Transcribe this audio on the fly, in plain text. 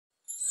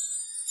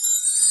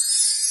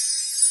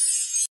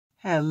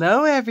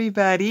Hello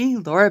everybody,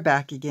 Laura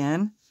back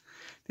again.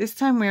 This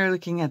time we are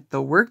looking at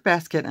the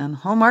Workbasket and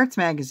Home Arts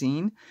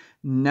Magazine,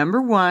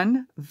 number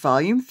 1,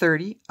 volume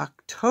 30,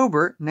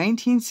 October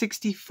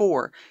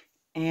 1964.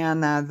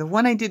 And the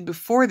one I did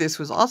before this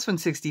was also in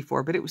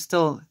 64, but it was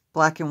still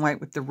black and white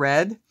with the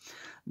red.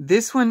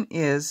 This one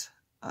is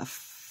a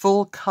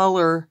full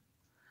color,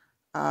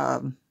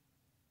 not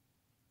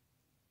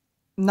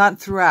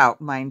throughout,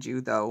 mind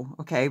you, though,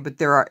 okay? But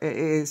it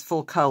is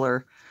full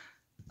color.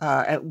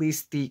 At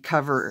least the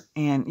cover,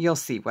 and you'll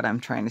see what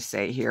I'm trying to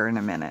say here in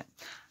a minute.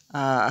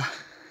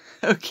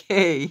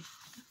 Okay,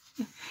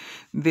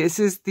 this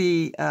is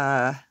the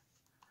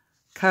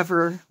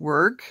cover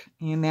work,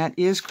 and that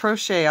is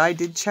crochet. I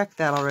did check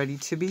that already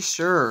to be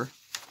sure.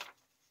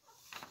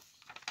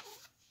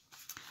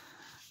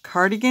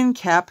 Cardigan,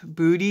 cap,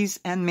 booties,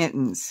 and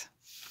mittens.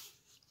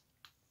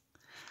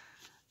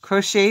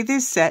 Crochet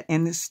this set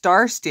in the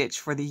star stitch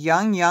for the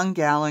young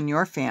gal in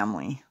your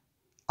family.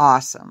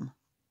 Awesome.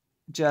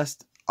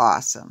 Just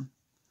awesome.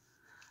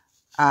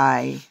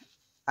 I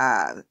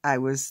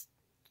was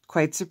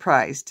quite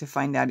surprised to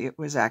find out it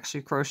was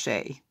actually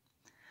crochet.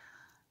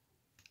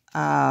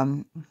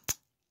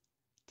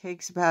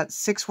 Takes about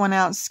 6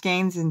 1-ounce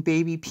skeins in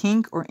baby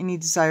pink or any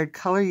desired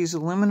color. Use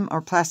aluminum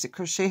or plastic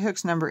crochet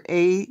hooks number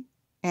A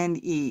and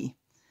E.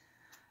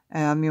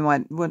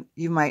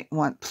 You might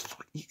want,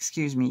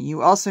 excuse me.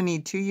 You also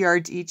need 2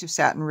 yards each of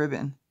satin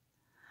ribbon,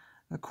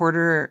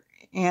 1/4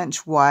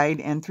 inch wide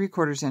and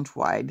 3/4 inch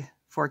wide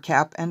for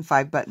cap and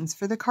 5 buttons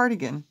for the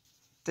cardigan.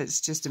 That's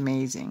just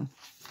amazing.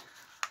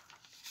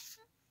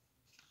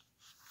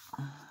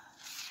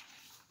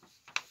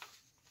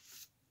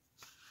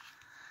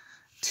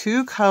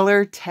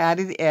 Two-color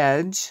tatted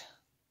edge.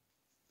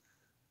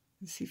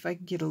 Let's see if I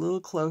can get a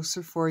little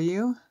closer for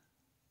you.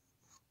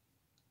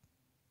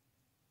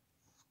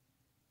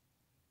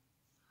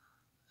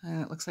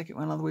 And it looks like it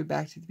went all the way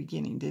back to the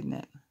beginning, didn't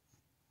it?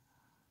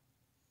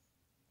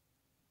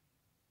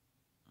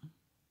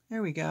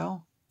 There we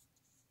go.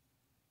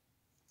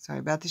 Sorry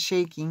about the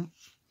shaking.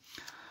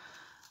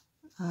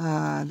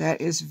 That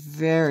is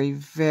very,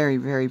 very,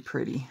 very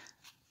pretty.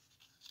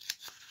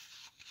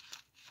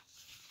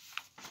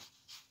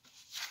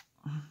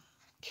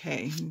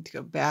 Okay, need to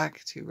go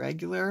back to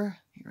regular.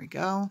 Here we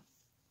go.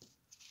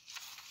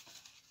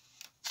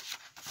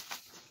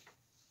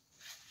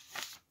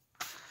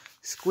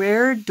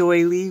 Square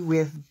doily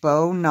with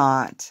bow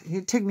knot.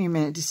 It took me a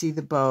minute to see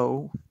the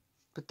bow,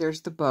 but there's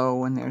the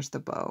bow and there's the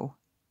bow.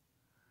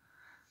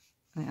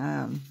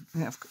 And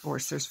of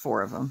course, there's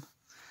 4 of them.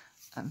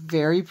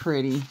 Very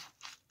pretty,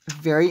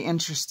 very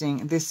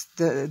interesting. This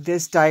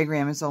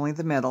diagram is only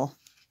the middle,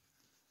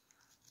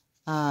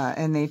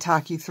 and they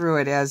talk you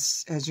through it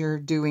as you're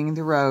doing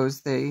the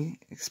rows. They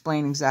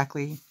explain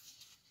exactly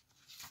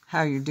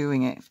how you're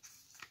doing it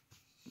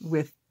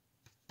with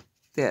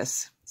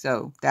this.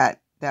 So that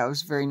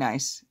was very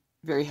nice,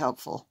 very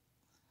helpful.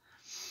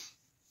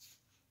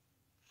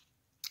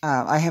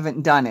 I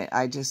haven't done it.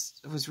 I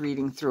just was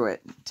reading through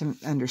it to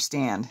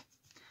understand.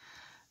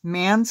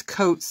 Man's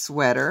coat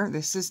sweater.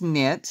 This is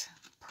knit,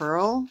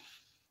 pearl,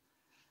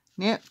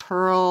 and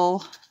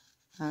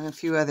a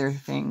few other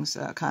things.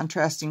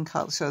 Contrasting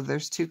color. So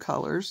there's 2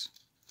 colors.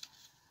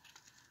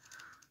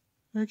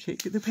 Okay,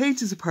 get the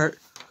pages apart.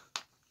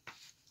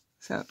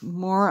 So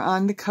more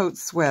on the coat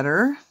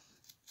sweater.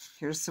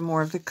 Here's some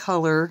more of the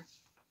color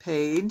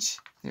page.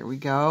 There we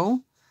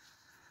go.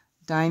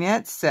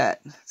 Dinette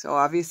set. So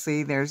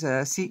obviously there's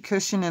a seat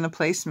cushion and a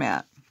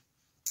placemat.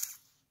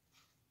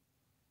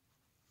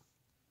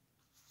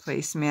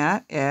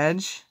 Placemat,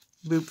 edge,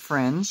 loop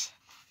fringe.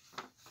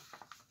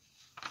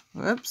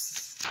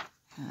 Whoops.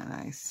 And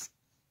I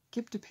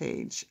skipped a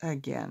page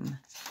again.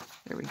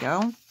 There we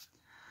go.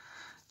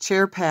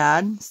 Chair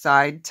pad,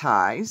 side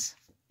ties,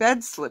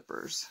 bed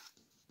slippers.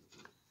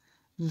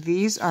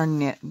 These are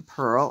knit and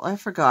pearl. I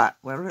forgot.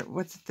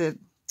 What's the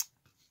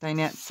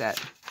dinette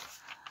set?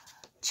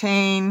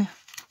 Chain,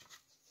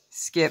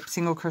 skip,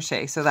 single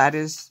crochet. So that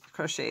is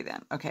crochet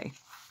then. Okay.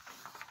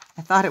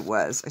 I thought it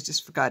was. I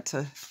just forgot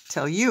to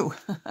tell you.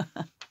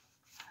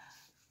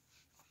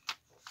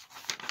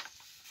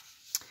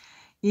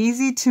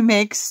 Easy to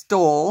make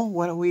stole.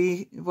 What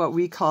I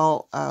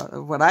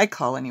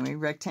call anyway,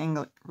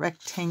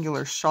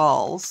 rectangular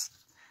shawls.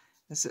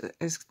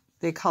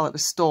 They call it a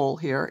stole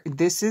here.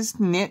 This is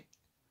knit.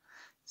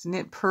 It's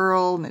knit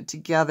purl, knit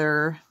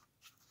together.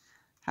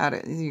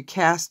 You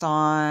cast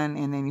on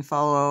and then you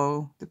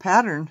follow the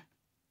pattern.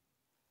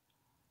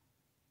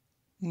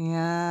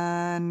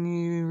 And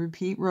you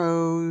repeat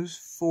rows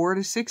 4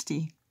 to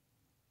 60.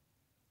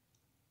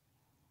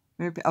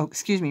 Oh,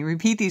 excuse me.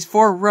 Repeat these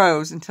 4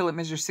 rows until it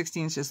measures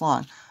 60 inches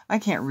long. I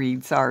can't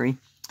read, sorry.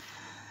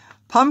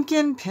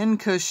 Pumpkin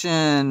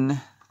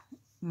pincushion.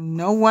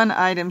 No one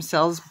item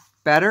sells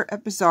better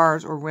at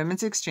bazaars or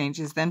women's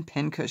exchanges than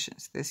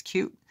pincushions. This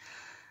cute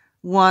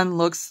one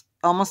looks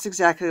almost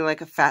exactly like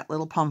a fat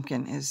little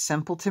pumpkin. Is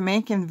simple to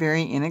make and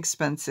very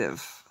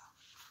inexpensive.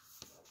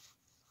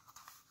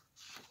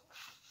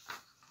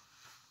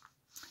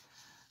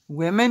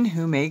 Women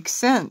Who Make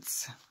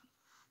Sense.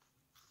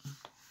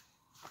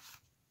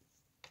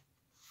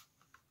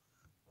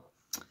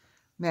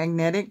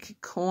 Magnetic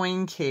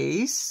coin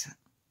case.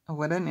 Oh,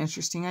 what an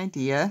interesting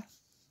idea.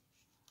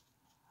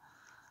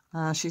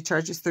 She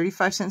charges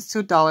 35 cents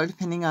to $1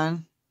 depending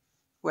on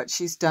what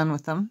she's done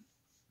with them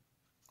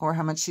or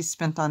how much she's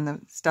spent on the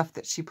stuff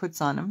that she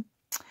puts on them.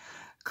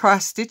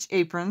 Cross-stitch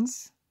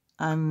aprons.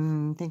 I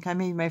think I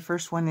made my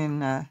first one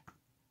in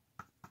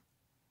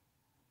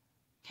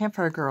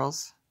Campfire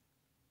Girls.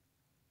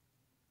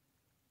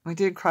 We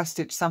did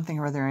cross-stitch something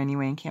or other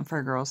anyway in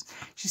Campfire Girls.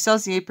 She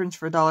sells the aprons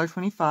for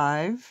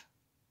 $1.25.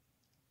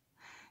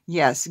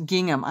 Yes,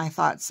 gingham. I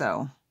thought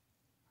so.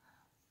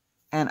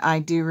 And I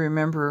do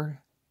remember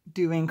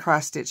doing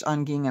cross-stitch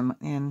on gingham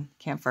in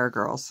Campfire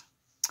Girls.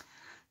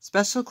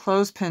 Special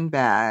clothespin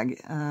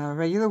bag.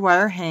 Regular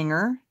wire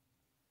hanger.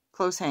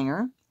 Clothes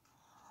hanger.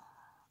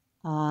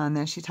 And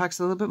then she talks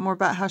a little bit more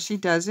about how she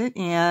does it.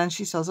 And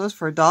she sells those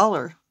for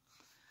 $1.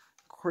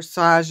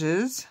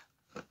 Corsages.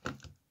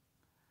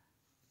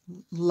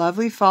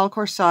 Lovely fall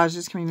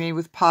corsages can be made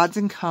with pods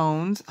and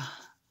cones.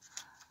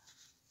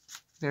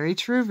 Very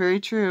true, very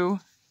true.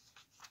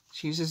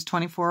 She uses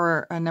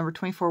number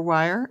 24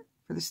 wire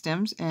for the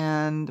stems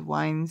and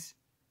winds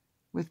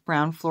with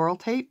brown floral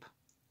tape.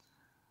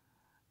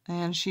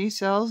 And she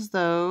sells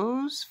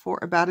those for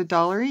about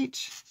 $1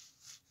 each.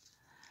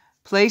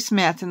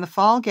 Placemats. In the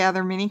fall,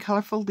 gather many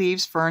colorful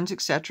leaves, ferns,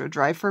 etc.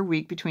 Dry for a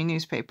week between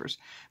newspapers.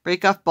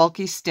 Break off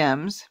bulky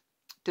stems.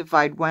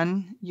 Divide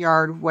 1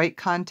 yard white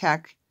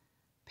contact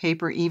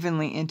paper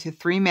evenly into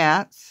 3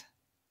 mats,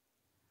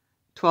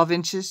 12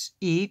 inches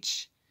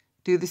each.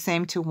 Do the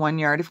same to 1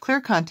 yard of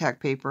clear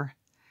contact paper.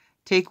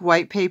 Take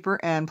white paper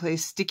and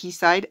place sticky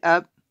side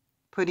up,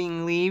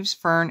 putting leaves,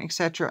 fern,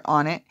 etc.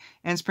 on it,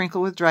 and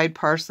sprinkle with dried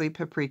parsley,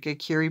 paprika,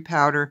 curry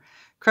powder,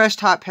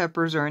 crushed hot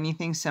peppers, or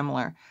anything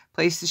similar.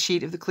 Place the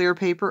sheet of the clear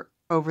paper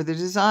over the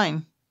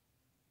design.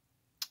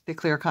 The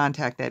clear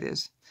contact, that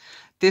is.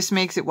 This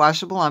makes it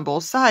washable on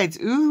both sides.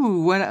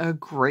 Ooh, what a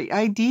great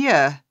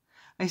idea.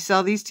 I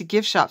sell these to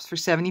gift shops for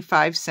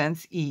 75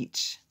 cents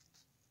each.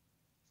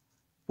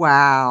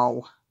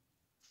 Wow.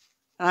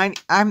 I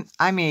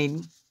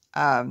made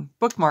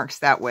bookmarks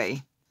that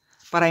way,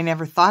 but I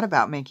never thought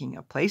about making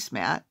a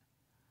placemat.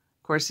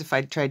 Of course, if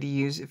I'd tried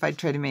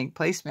to make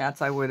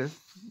placemats, I would have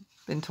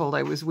been told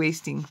I was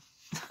wasting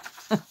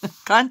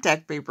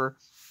contact paper.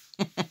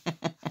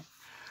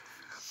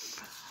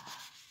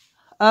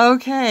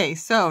 Okay,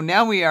 so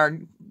now we are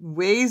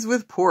ways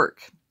with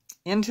pork.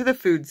 Into the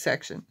food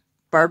section.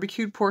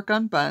 Barbecued pork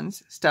on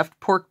buns, stuffed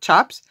pork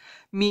chops,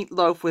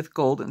 meatloaf with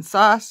golden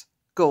sauce,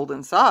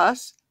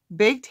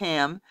 baked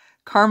ham,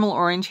 caramel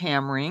orange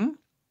ham ring,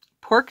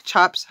 pork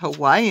chops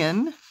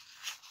Hawaiian,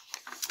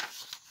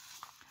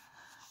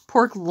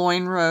 pork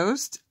loin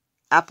roast,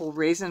 apple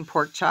raisin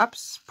pork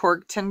chops,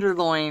 pork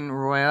tenderloin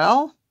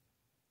royal,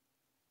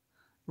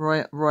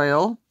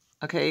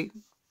 okay,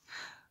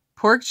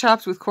 pork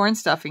chops with corn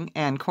stuffing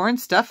and corn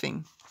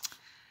stuffing.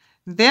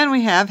 Then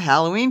we have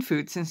Halloween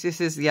food, since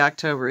this is the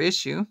October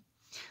issue.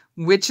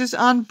 Witches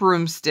on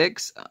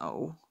broomsticks.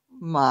 Oh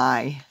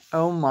my.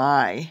 Oh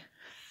my.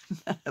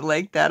 I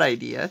like that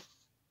idea.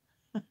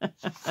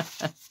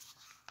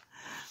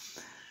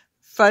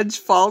 Fudge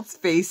false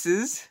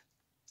faces.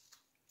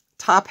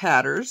 Top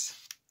hatters.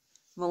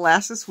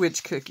 Molasses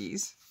witch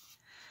cookies.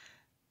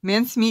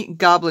 Mincemeat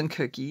goblin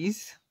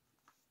cookies.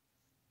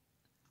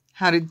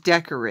 How to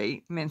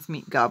decorate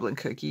mincemeat goblin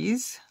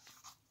cookies.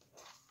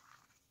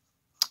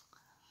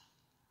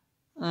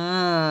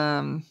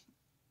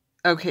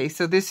 Okay,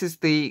 so this is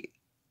the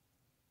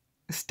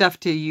stuff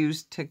to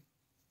use to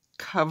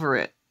cover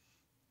it.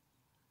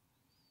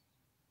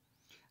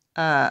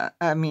 What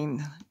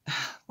am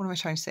I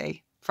trying to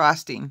say?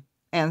 Frosting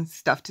and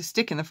stuff to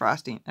stick in the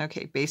frosting.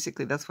 Okay,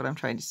 basically that's what I'm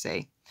trying to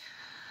say.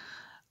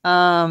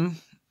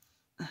 Goblin's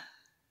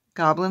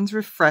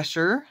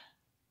Refresher.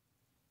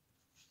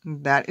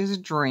 That is a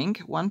drink.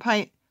 1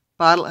 pint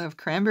bottle of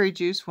cranberry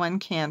juice, 1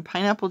 can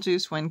pineapple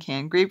juice, 1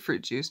 can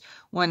grapefruit juice,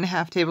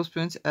 1.5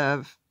 tablespoons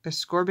of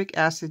ascorbic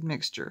acid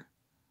mixture.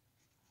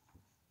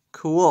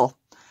 Cool.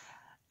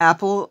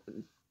 Apple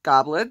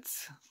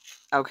goblets.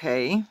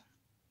 Okay.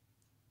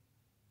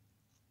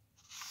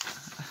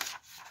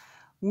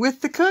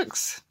 With the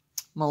cooks.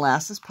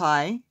 Molasses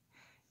pie,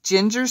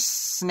 ginger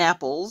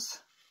snapples,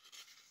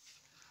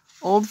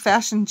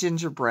 old-fashioned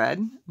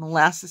gingerbread,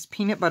 molasses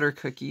peanut butter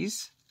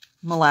cookies,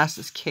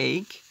 molasses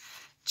cake,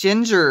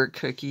 ginger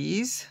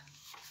cookies,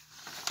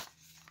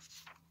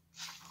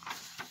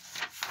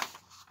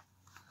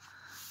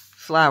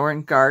 flower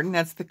and garden.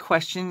 That's the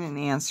question and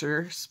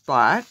answer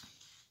spot.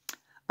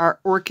 Our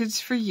orchids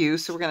for you.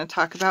 So we're going to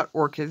talk about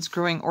orchids.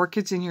 Growing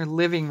orchids in your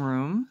living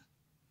room.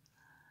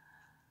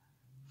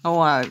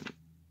 Oh,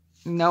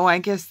 no, I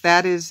guess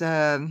that is,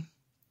 that's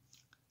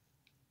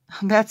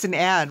an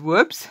ad.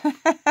 Whoops.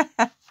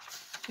 It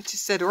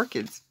just said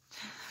orchids.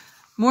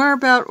 More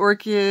about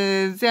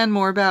orchids and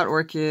more about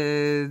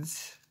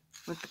orchids.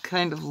 What the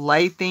kind of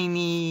light they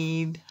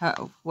need.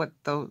 What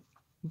the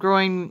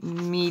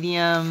growing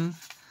medium.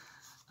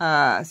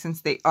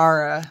 Since they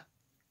are a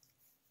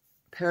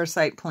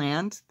parasite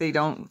plant, they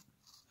don't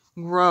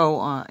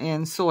grow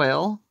in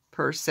soil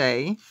per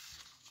se.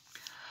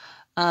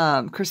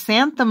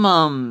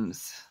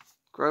 Chrysanthemums.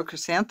 Grow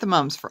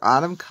chrysanthemums for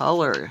autumn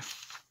color.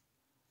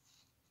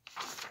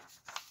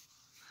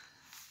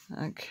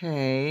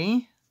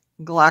 Okay.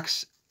 Oh,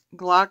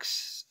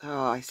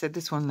 I said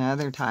this one the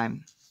other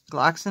time.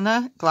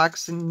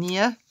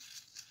 Gloxinia,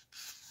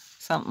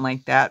 something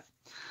like that.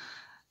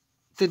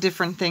 The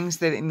different things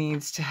that it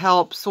needs to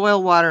help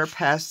soil, water,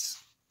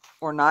 pests,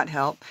 or not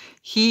help.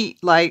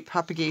 Heat, light,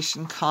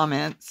 propagation,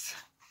 comments.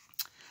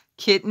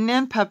 Kitten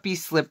and puppy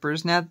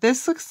slippers. Now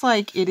this looks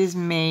like it is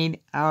made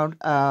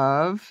out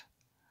of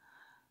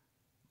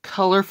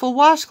colorful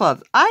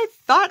washcloths. I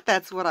thought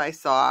that's what I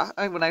saw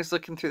when I was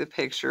looking through the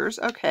pictures.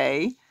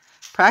 Okay.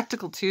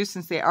 Practical too,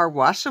 since they are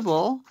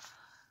washable.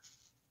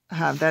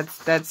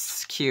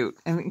 That's cute.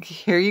 And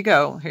here you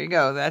go. Here you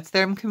go. That's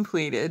them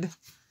completed.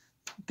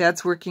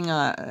 That's working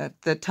on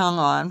the tongue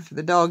on for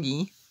the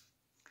doggy.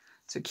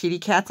 So kitty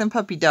cats and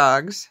puppy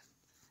dogs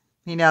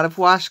made out of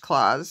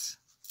washcloths.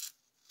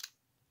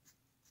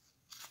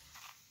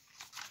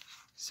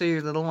 So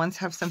your little ones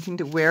have something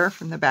to wear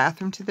from the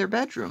bathroom to their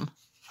bedroom.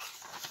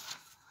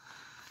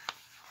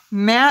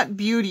 Matte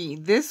Beauty.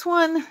 This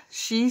one,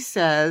 she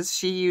says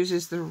she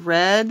uses the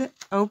red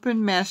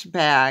open mesh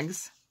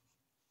bags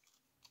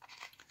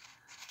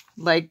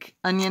like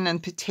onion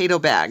and potato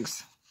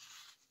bags.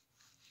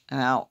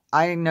 Now,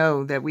 I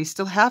know that we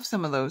still have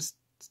some of those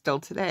still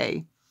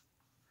today.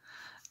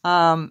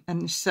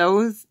 And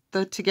sews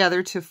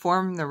together to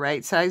form the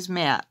right size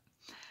mat.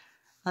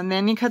 And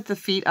then you cut the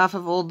feet off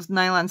of old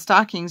nylon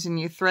stockings and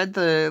you thread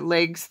the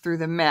legs through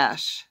the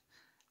mesh.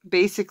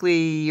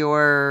 Basically,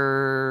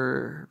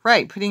 you're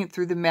putting it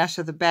through the mesh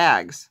of the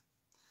bags.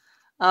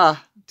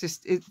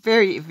 It's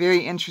very, very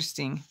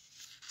interesting.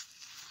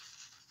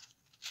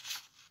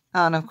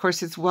 And of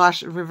course, it's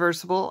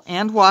reversible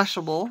and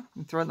washable.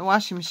 You throw it in the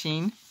washing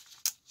machine.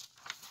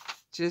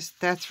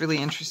 That's really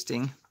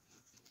interesting.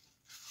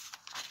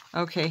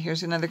 Okay,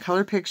 here's another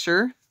color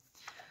picture.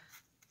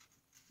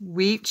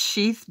 Wheat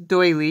sheath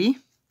doily.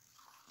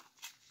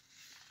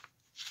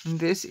 And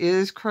this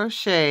is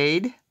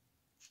crocheted.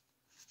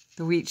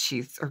 The wheat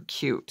sheaths are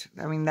cute.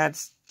 I mean,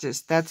 that's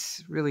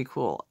really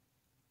cool.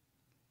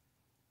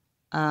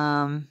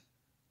 So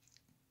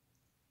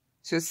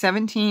it's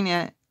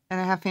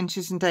 17.5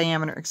 inches in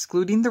diameter,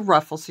 excluding the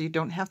ruffle, so you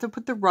don't have to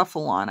put the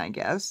ruffle on, I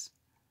guess.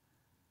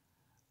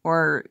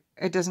 Or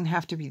it doesn't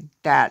have to be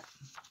that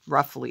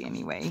ruffly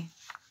anyway. I'm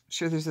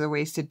sure there's other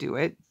ways to do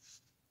it.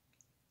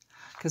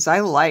 Because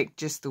I like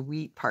just the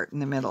wheat part in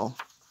the middle.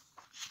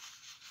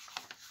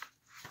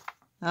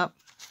 Oh.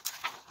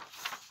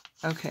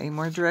 Okay,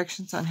 more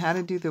directions on how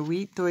to do the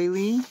wheat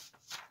doily.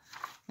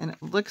 And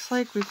it looks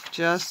like we've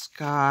just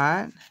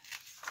got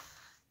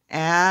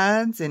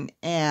ads and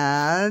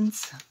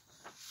ads.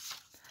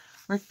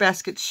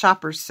 Workbasket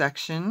shoppers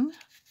section.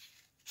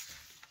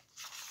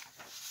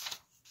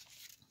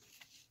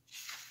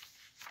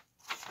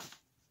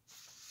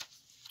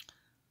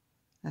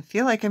 I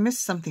feel like I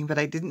missed something, but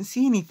I didn't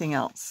see anything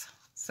else.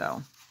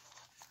 So,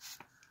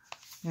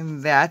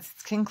 and that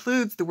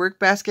concludes the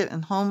Workbasket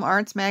and Home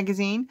Arts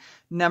Magazine,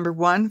 number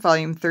 1,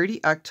 volume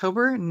 30,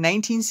 October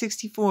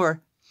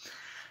 1964.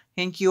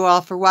 Thank you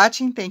all for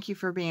watching. Thank you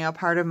for being a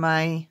part of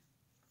my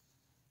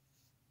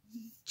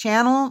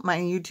channel, my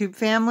YouTube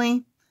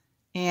family,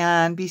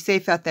 and be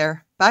safe out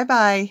there.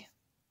 Bye-bye.